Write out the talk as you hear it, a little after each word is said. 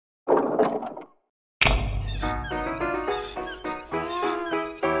Hi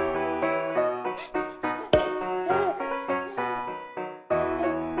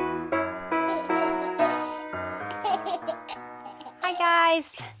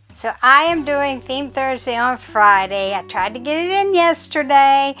guys, so I am doing Theme Thursday on Friday. I tried to get it in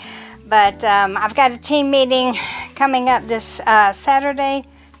yesterday, but I've got a team meeting coming up this Saturday,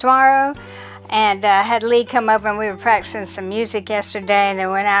 tomorrow, and had Lee come over and we were practicing some music yesterday and then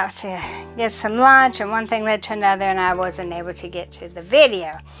went out to get some lunch and one thing led to another and I wasn't able to get to the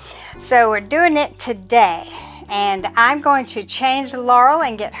video. So we're doing it today. And I'm going to change Laurel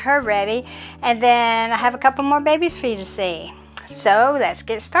and get her ready. And then I have a couple more babies for you to see. So let's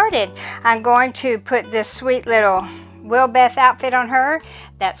get started. I'm going to put this sweet little Wilbeth outfit on her.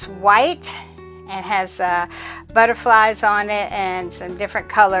 That's white and has butterflies on it and some different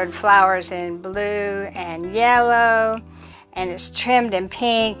colored flowers in blue and yellow. And it's trimmed in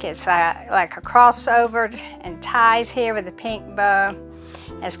pink. It's like a crossover and ties here with a pink bow.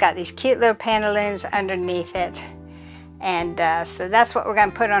 It's got these cute little pantaloons underneath it. And so that's what we're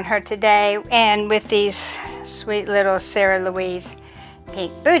going to put on her today. And with these sweet little Sarah Louise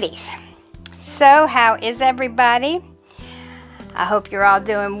pink booties. So how is everybody? I hope you're all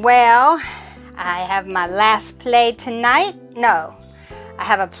doing well. I have my last play tonight. No, I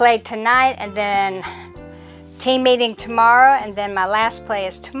have a play tonight and then team meeting tomorrow. And then my last play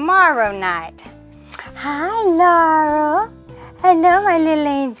is tomorrow night. Hi, Laurel. Hello, my little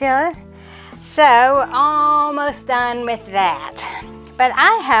angel. So, almost done with that. But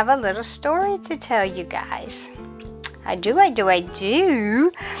I have a little story to tell you guys. I do. I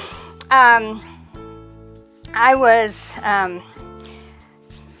was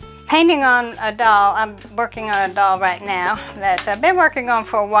painting on a doll. I'm working on a doll right now that I've been working on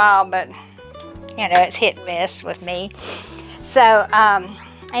for a while, but you know, it's hit and miss with me. So,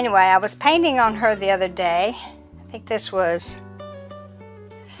 anyway, I was painting on her the other day. I think this was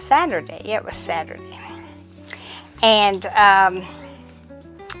Saturday. Yeah, it was Saturday. And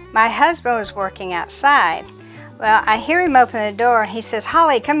my husband was working outside. Well, I hear him open the door and he says,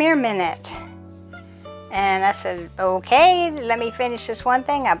 "Holly, come here a minute." And I said, "Okay, let me finish this one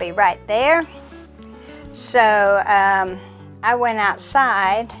thing. I'll be right there." So I went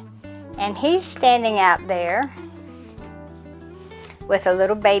outside and he's standing out there with a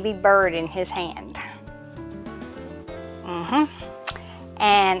little baby bird in his hand.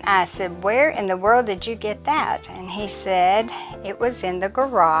 And I said, "Where in the world did you get that?" And he said, "It was in the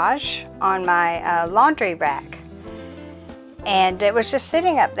garage on my laundry rack. And it was just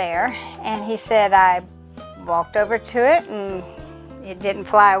sitting up there." And he said, "I walked over to it and it didn't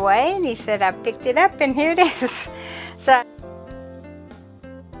fly away." And he said, "I picked it up and here it is." So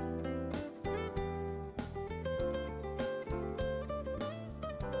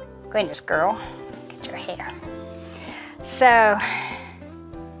goodness, girl, get your hair. So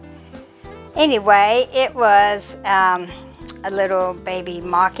anyway, it was a little baby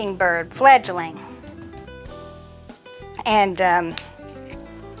mockingbird fledgling. And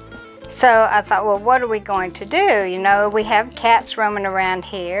so I thought, well, what are we going to do? You know, we have cats roaming around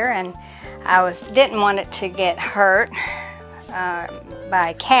here, and I didn't want it to get hurt by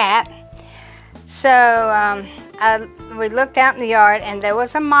a cat. So we looked out in the yard, and there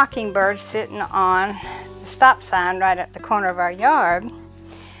was a mockingbird sitting on the stop sign right at the corner of our yard.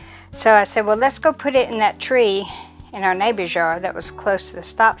 So I said, well, let's go put it in that tree in our neighbor's yard that was close to the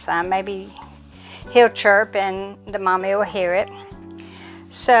stop sign. Maybe he'll chirp and the mommy will hear it.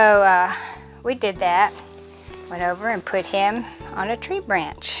 So we did that. Went over and put him on a tree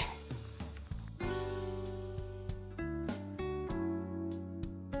branch.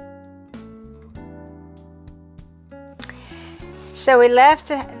 So we left,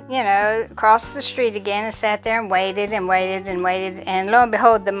 you know, across the street again and sat there and waited and waited and waited. And lo and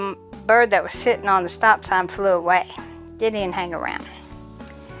behold, the bird that was sitting on the stop sign flew away. Didn't even hang around.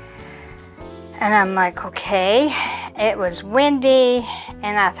 And I'm like, okay. It was windy,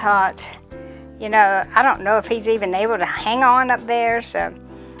 and I thought, you know, I don't know if he's even able to hang on up there. So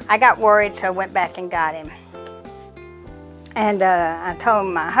I got worried, so I went back and got him. And I told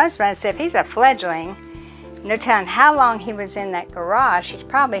my husband, I said, if he's a fledgling, no telling how long he was in that garage. He's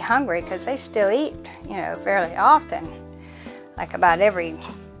probably hungry because they still eat, you know, fairly often, like about every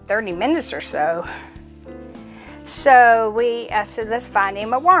 30 minutes or so. So I said, let's find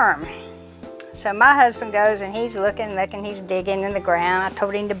him a worm. So my husband goes and he's looking, he's digging in the ground. I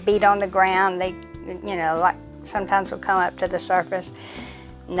told him to beat on the ground. They, you know, like sometimes will come up to the surface.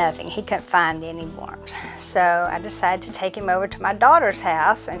 Nothing. He couldn't find any worms. So I decided to take him over to my daughter's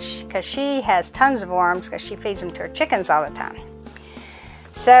house, and because she has tons of worms because she feeds them to her chickens all the time.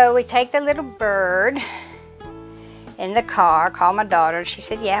 So we take the little bird in the car, called my daughter. She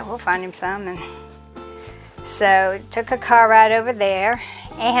said, yeah, we'll find him some. And so took a car ride over there,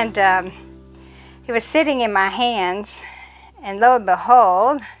 and he was sitting in my hands, and lo and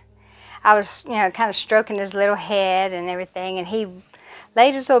behold, I was, you know, kind of stroking his little head and everything, and he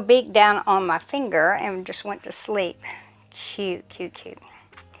laid his little beak down on my finger and just went to sleep. Cute, cute, cute.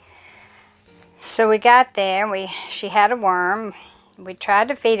 So we got there, she had a worm. We tried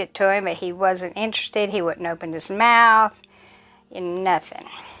to feed it to him, but he wasn't interested. He wouldn't open his mouth, nothing.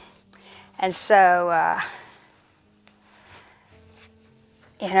 And so,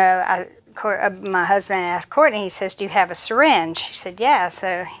 you know, my husband asked Courtney, he says, do you have a syringe? She said, yeah.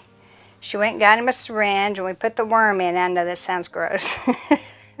 So she went and got him a syringe, and we put the worm in. I know this sounds gross.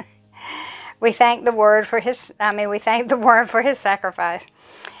 We thank the worm for his sacrifice.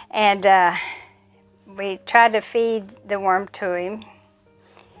 And we tried to feed the worm to him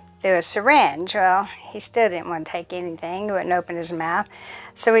through a syringe. Well, he still didn't want to take anything. He wouldn't open his mouth.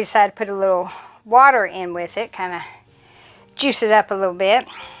 So we decided to put a little water in with it, kind of juice it up a little bit,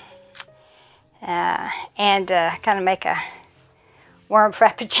 and kind of make a worm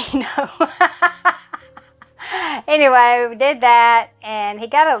frappuccino. Anyway, we did that, and he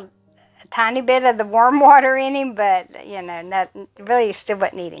got a tiny bit of the warm water in him, but, you know, really still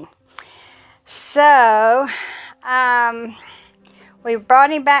wasn't eating. So, we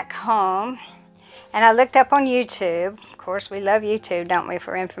brought him back home, and I looked up on YouTube. Of course, we love YouTube, don't we,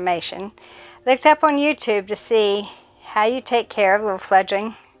 for information. Looked up on YouTube to see how you take care of a little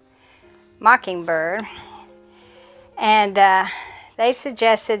fledgling mockingbird. And they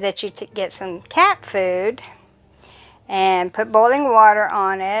suggested that you get some cat food and put boiling water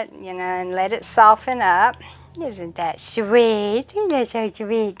on it, you know, and let it soften up. Isn't that sweet? You're so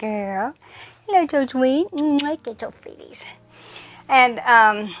sweet, girl. You're so sweet. Like little feeties. And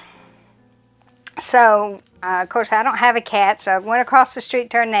so, of course, I don't have a cat, so I went across the street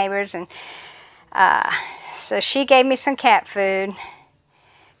to our neighbors, and so she gave me some cat food,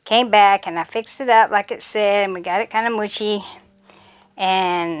 came back, and I fixed it up like it said, and we got it kind of mushy,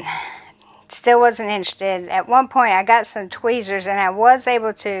 and still wasn't interested. At one point, I got some tweezers, and I was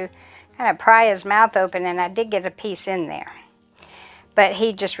able to kind of pry his mouth open, and I did get a piece in there. But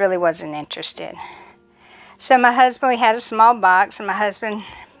he just really wasn't interested. So my husband, we had a small box, and my husband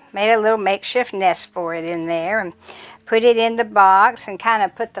made a little makeshift nest for it in there, and put it in the box, and kind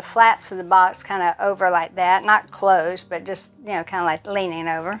of put the flaps of the box kind of over like that, not closed, but just, you know, kind of like leaning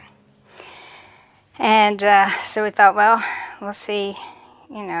over. And so we thought, well, we'll see,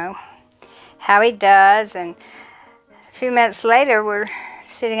 you know, how he does. And a few minutes later, we're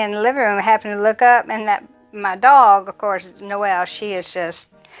sitting in the living room, I happened to look up, and that my dog, of course, Noelle, she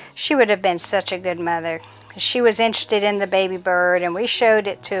would have been such a good mother. She was interested in the baby bird, and we showed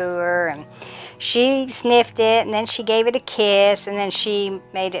it to her, and she sniffed it, and then she gave it a kiss, and then she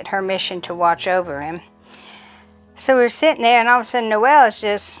made it her mission to watch over him. So we were sitting there, and all of a sudden Noelle is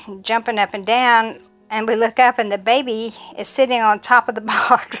just jumping up and down, and we look up, and the baby is sitting on top of the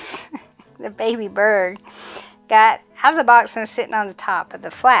box. The baby bird got out of the box and was sitting on the top of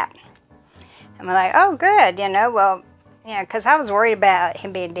the flap. And we're like, oh, good, you know, well, you know, because I was worried about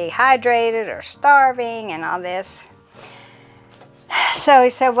him being dehydrated or starving and all this. So he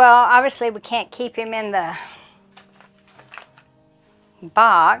said, well, obviously we can't keep him in the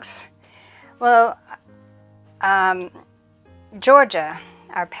box. Well, Georgia,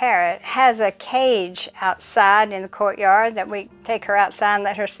 our parrot, has a cage outside in the courtyard that we take her outside and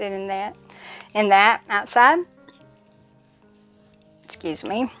let her sit in that outside. Excuse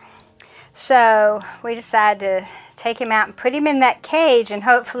me. So we decided to take him out and put him in that cage, and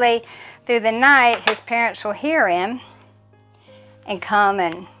hopefully through the night his parents will hear him and come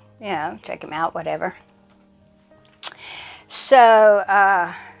and, you know, check him out, whatever.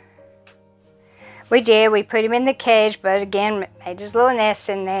 So we did. We put him in the cage, but again, made his little nest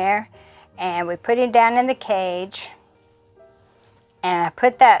in there, and we put him down in the cage, and I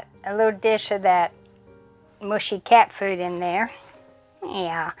put a little dish of that mushy cat food in there.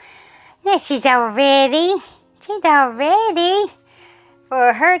 Yeah. Now she's all ready. She's all ready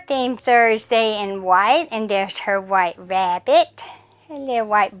for her theme Thursday in white. And there's her white rabbit, her little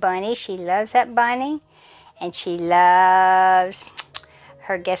white bunny. She loves that bunny. And she loves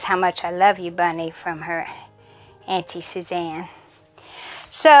her Guess How Much I Love You bunny from her Auntie Suzanne.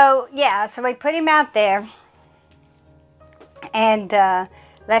 So, yeah, so we put him out there and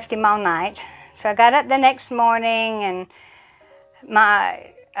left him all night. So I got up the next morning, and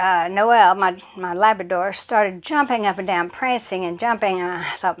my Noelle, my Labrador, started jumping up and down, prancing and jumping, and I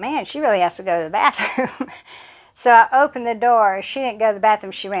thought, man, she really has to go to the bathroom. So I opened the door. She didn't go to the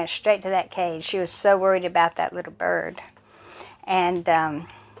bathroom. She ran straight to that cage. She was so worried about that little bird. And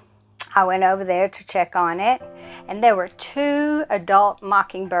I went over there to check on it. And there were 2 adult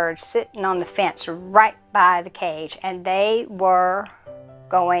mockingbirds sitting on the fence right by the cage. And they were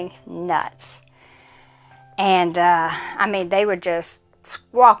going nuts. And, I mean, they were just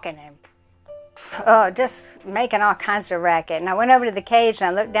squawking and just making all kinds of racket. And I went over to the cage and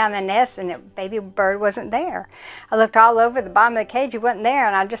I looked down the nest and the baby bird wasn't there. I looked all over the bottom of the cage, he wasn't there,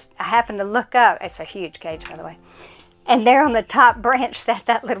 and I happened to look up. It's a huge cage, by the way. And there on the top branch sat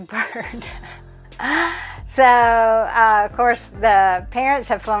that little bird. So, of course, the parents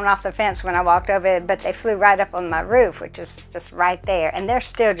had flown off the fence when I walked over, but they flew right up on my roof, which is just right there. And they're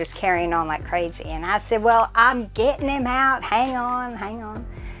still just carrying on like crazy. And I said, well, I'm getting him out. Hang on, hang on.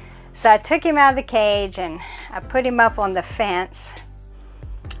 So I took him out of the cage and I put him up on the fence,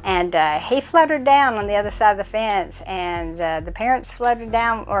 and he fluttered down on the other side of the fence, and the parents fluttered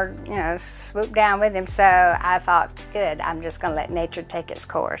down, or swooped down with him. So I thought, good, I'm just going to let nature take its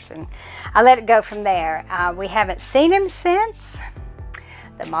course, and I let it go from there. We haven't seen him since.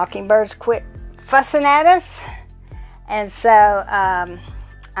 The mockingbirds quit fussing at us, and so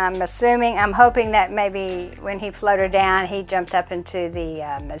I'm hoping that maybe when he fluttered down, he jumped up into the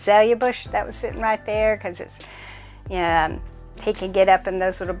azalea bush that was sitting right there, because it's, he could get up in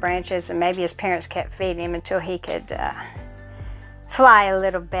those little branches, and maybe his parents kept feeding him until he could fly a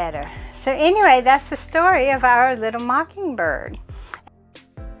little better. So anyway, that's the story of our little mockingbird.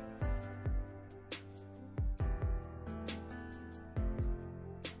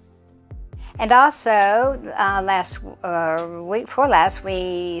 And also, week before last,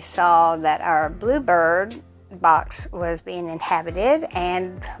 we saw that our bluebird box was being inhabited,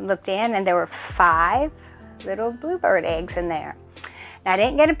 and looked in, and there were 5 little bluebird eggs in there. Now, I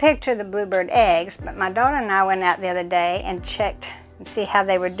didn't get a picture of the bluebird eggs, but my daughter and I went out the other day and checked and see how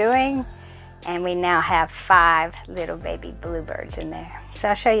they were doing, and we now have 5 little baby bluebirds in there. So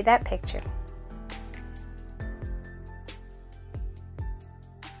I'll show you that picture.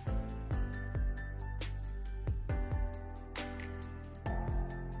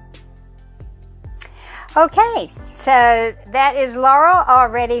 Okay, so that is Laurel, all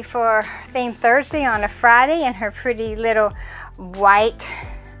ready for Theme Thursday on a Friday in her pretty little white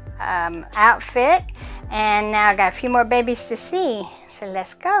outfit. And now I got a few more babies to see, so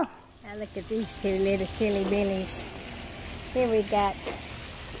let's go. Now look at these 2 little silly billies. Here we got,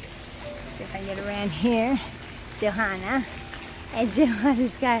 let's see if I can get around here, Johanna. And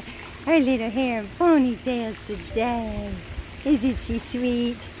Johanna's got her little hair and ponytails today. Isn't she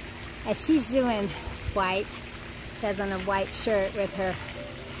sweet? And she's doing white. She has on a white shirt with her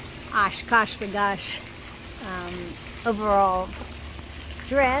Oshkosh Bagosh overall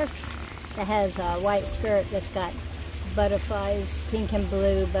dress that has a white skirt that's got butterflies, pink and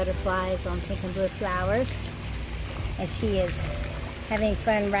blue butterflies on pink and blue flowers. And she is having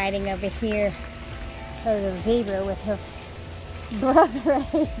fun riding over here, her little zebra, with her brother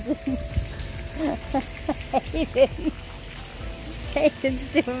Hayden. Hayden's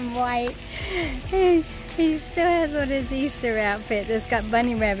doing white. He still has on his Easter outfit that's got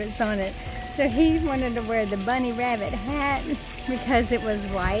bunny rabbits on it. So he wanted to wear the bunny rabbit hat because it was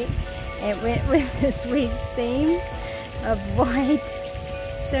white. It went with the sweets theme of white.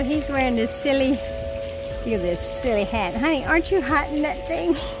 So he's wearing this silly, look at this silly hat. Honey, aren't you hot in that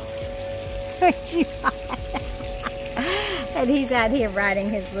thing? Aren't you hot? And he's out here riding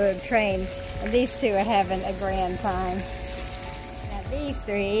his little train. And these 2 are having a grand time. These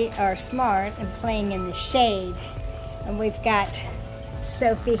 3 are smart and playing in the shade. And we've got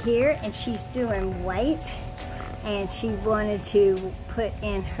Sophie here, and she's doing white. And she wanted to put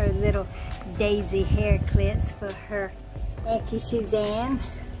in her little daisy hair clips for her Auntie Suzanne,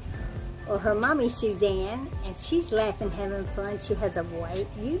 or her Mommy Suzanne. And she's laughing, having fun. She has a white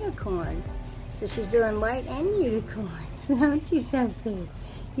unicorn. So she's doing white and unicorns, aren't you, Sophie?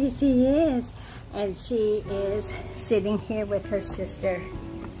 Yes, she is. And she is sitting here with her sister,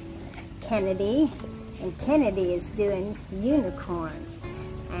 Kennedy. And Kennedy is doing unicorns.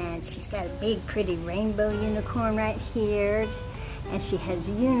 And she's got a big, pretty rainbow unicorn right here. And she has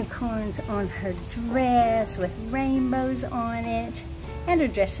unicorns on her dress with rainbows on it. And her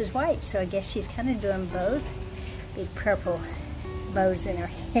dress is white, so I guess she's kind of doing both. Big purple bows in her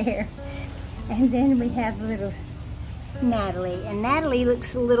hair. And then we have little Natalie. And Natalie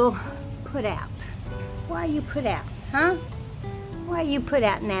looks a little put out. Why are you put out, huh? Why are you put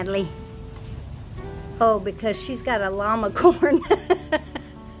out, Natalie? Oh, because she's got a llama corn.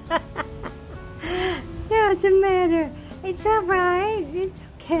 What's the matter? It's all right. It's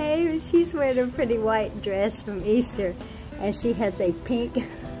okay? She's wearing a pretty white dress from Easter, and she has a pink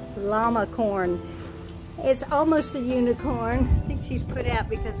llama corn. It's almost a unicorn. I think she's put out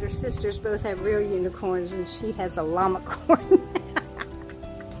because her sisters both have real unicorns, and she has a llama corn.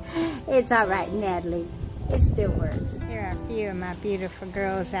 It's all right, Natalie. It still works. Here are a few of my beautiful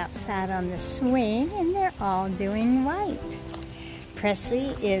girls outside on the swing, and they're all doing white. Presley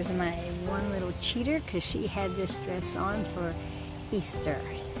is my one little cheater because she had this dress on for Easter,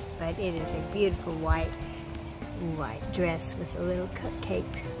 but it is a beautiful white dress with a little cupcake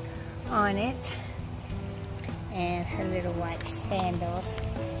on it and her little white sandals.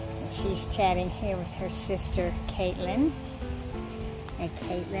 And she's chatting here with her sister Caitlin, and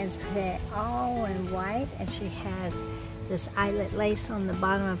Caitlin's put it all in white, and she has this eyelet lace on the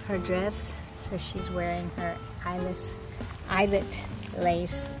bottom of her dress, so she's wearing her eyelet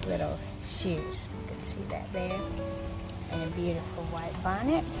lace little shoes. You can see that there. And a beautiful white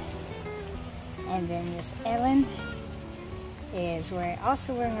bonnet. And then Miss Ellen is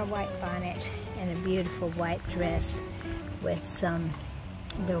also wearing a white bonnet and a beautiful white dress with some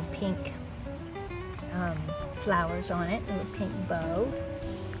little pink flowers on it, a little pink bow.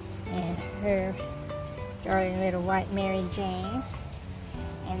 And her darling little white Mary Janes.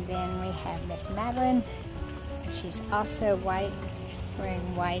 And then we have Miss Madeline. She's also white,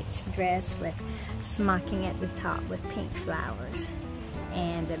 wearing white dress with smocking at the top with pink flowers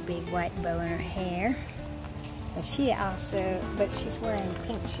and a big white bow in her hair. But she's wearing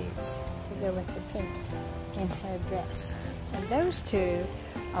pink shoes to go with the pink in her dress. And those two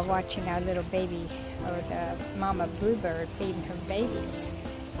are watching our little baby, or the mama bluebird feeding her babies.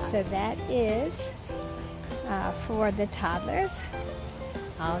 So that is for the toddlers,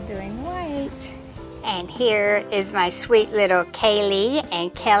 all doing white. And here is my sweet little Kaylee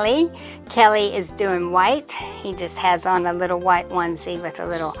and Kelly. Kelly is doing white. He just has on a little white onesie with a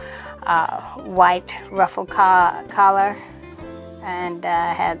little white ruffle collar, and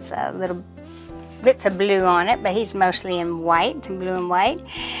has little bits of blue on it, but he's mostly in white, blue and white.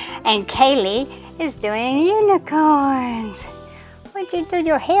 And Kaylee is doing unicorns. What'd you do to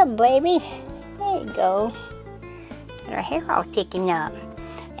your hair, baby? There you go. Got her hair all taken up.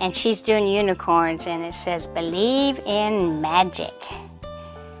 And she's doing unicorns, and it says, "Believe in magic."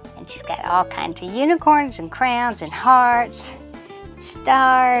 And she's got all kinds of unicorns and crowns and hearts, and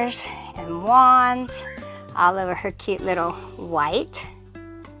stars and wands all over her cute little white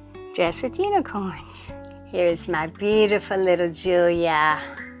dress with unicorns. Here's my beautiful little Julia.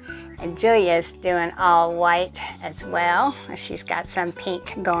 And Julia's doing all white as well. She's got some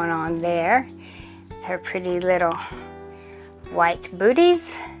pink going on there. Her pretty little white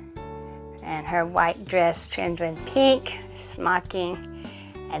booties and her white dress trimmed with pink, smocking,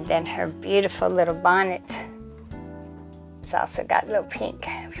 and then her beautiful little bonnet. It's also got little pink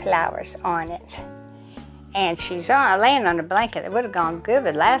flowers on it. And she's laying on a blanket that would have gone good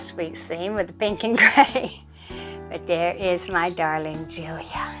with last week's theme with the pink and gray. But there is my darling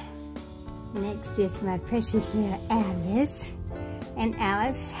Julia. Next is my precious little Alice. And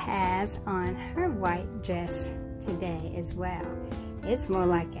Alice has on her white dress today as well. It's more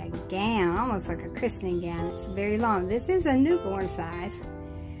like a gown, almost like a christening gown. It's very long. This is a newborn size,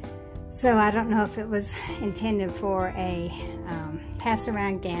 so I don't know if it was intended for a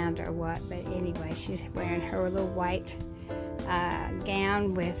pass-around gown or what, but anyway, she's wearing her little white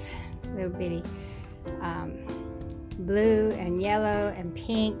gown with little bitty blue and yellow and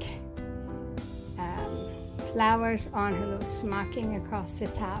pink flowers on her little smocking across the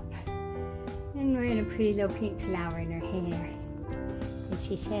top, and wearing a pretty little pink flower in her hair. And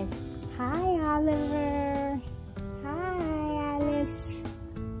she said, "Hi, Oliver. Hi, Alice."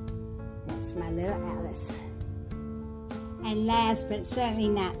 That's my little Alice. And last but certainly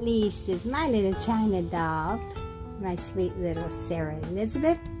not least is my little China doll, my sweet little Sarah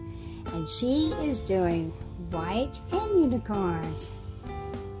Elizabeth. And she is doing white and unicorns.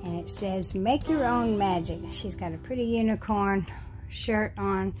 And it says, "Make your own magic." She's got a pretty unicorn shirt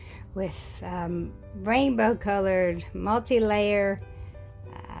on with rainbow colored multi-layer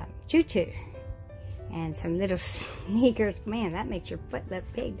tutu and some little sneakers. Man, that makes your foot look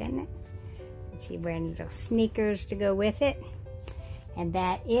big, doesn't it? And she's wearing little sneakers to go with it. And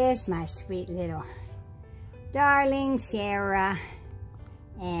that is my sweet little darling Sarah.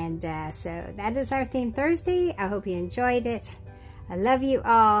 And so that is our theme Thursday. I hope you enjoyed it. I love you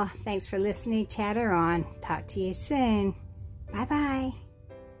all. Thanks for listening. Chatter on. Talk to you soon. Bye-bye.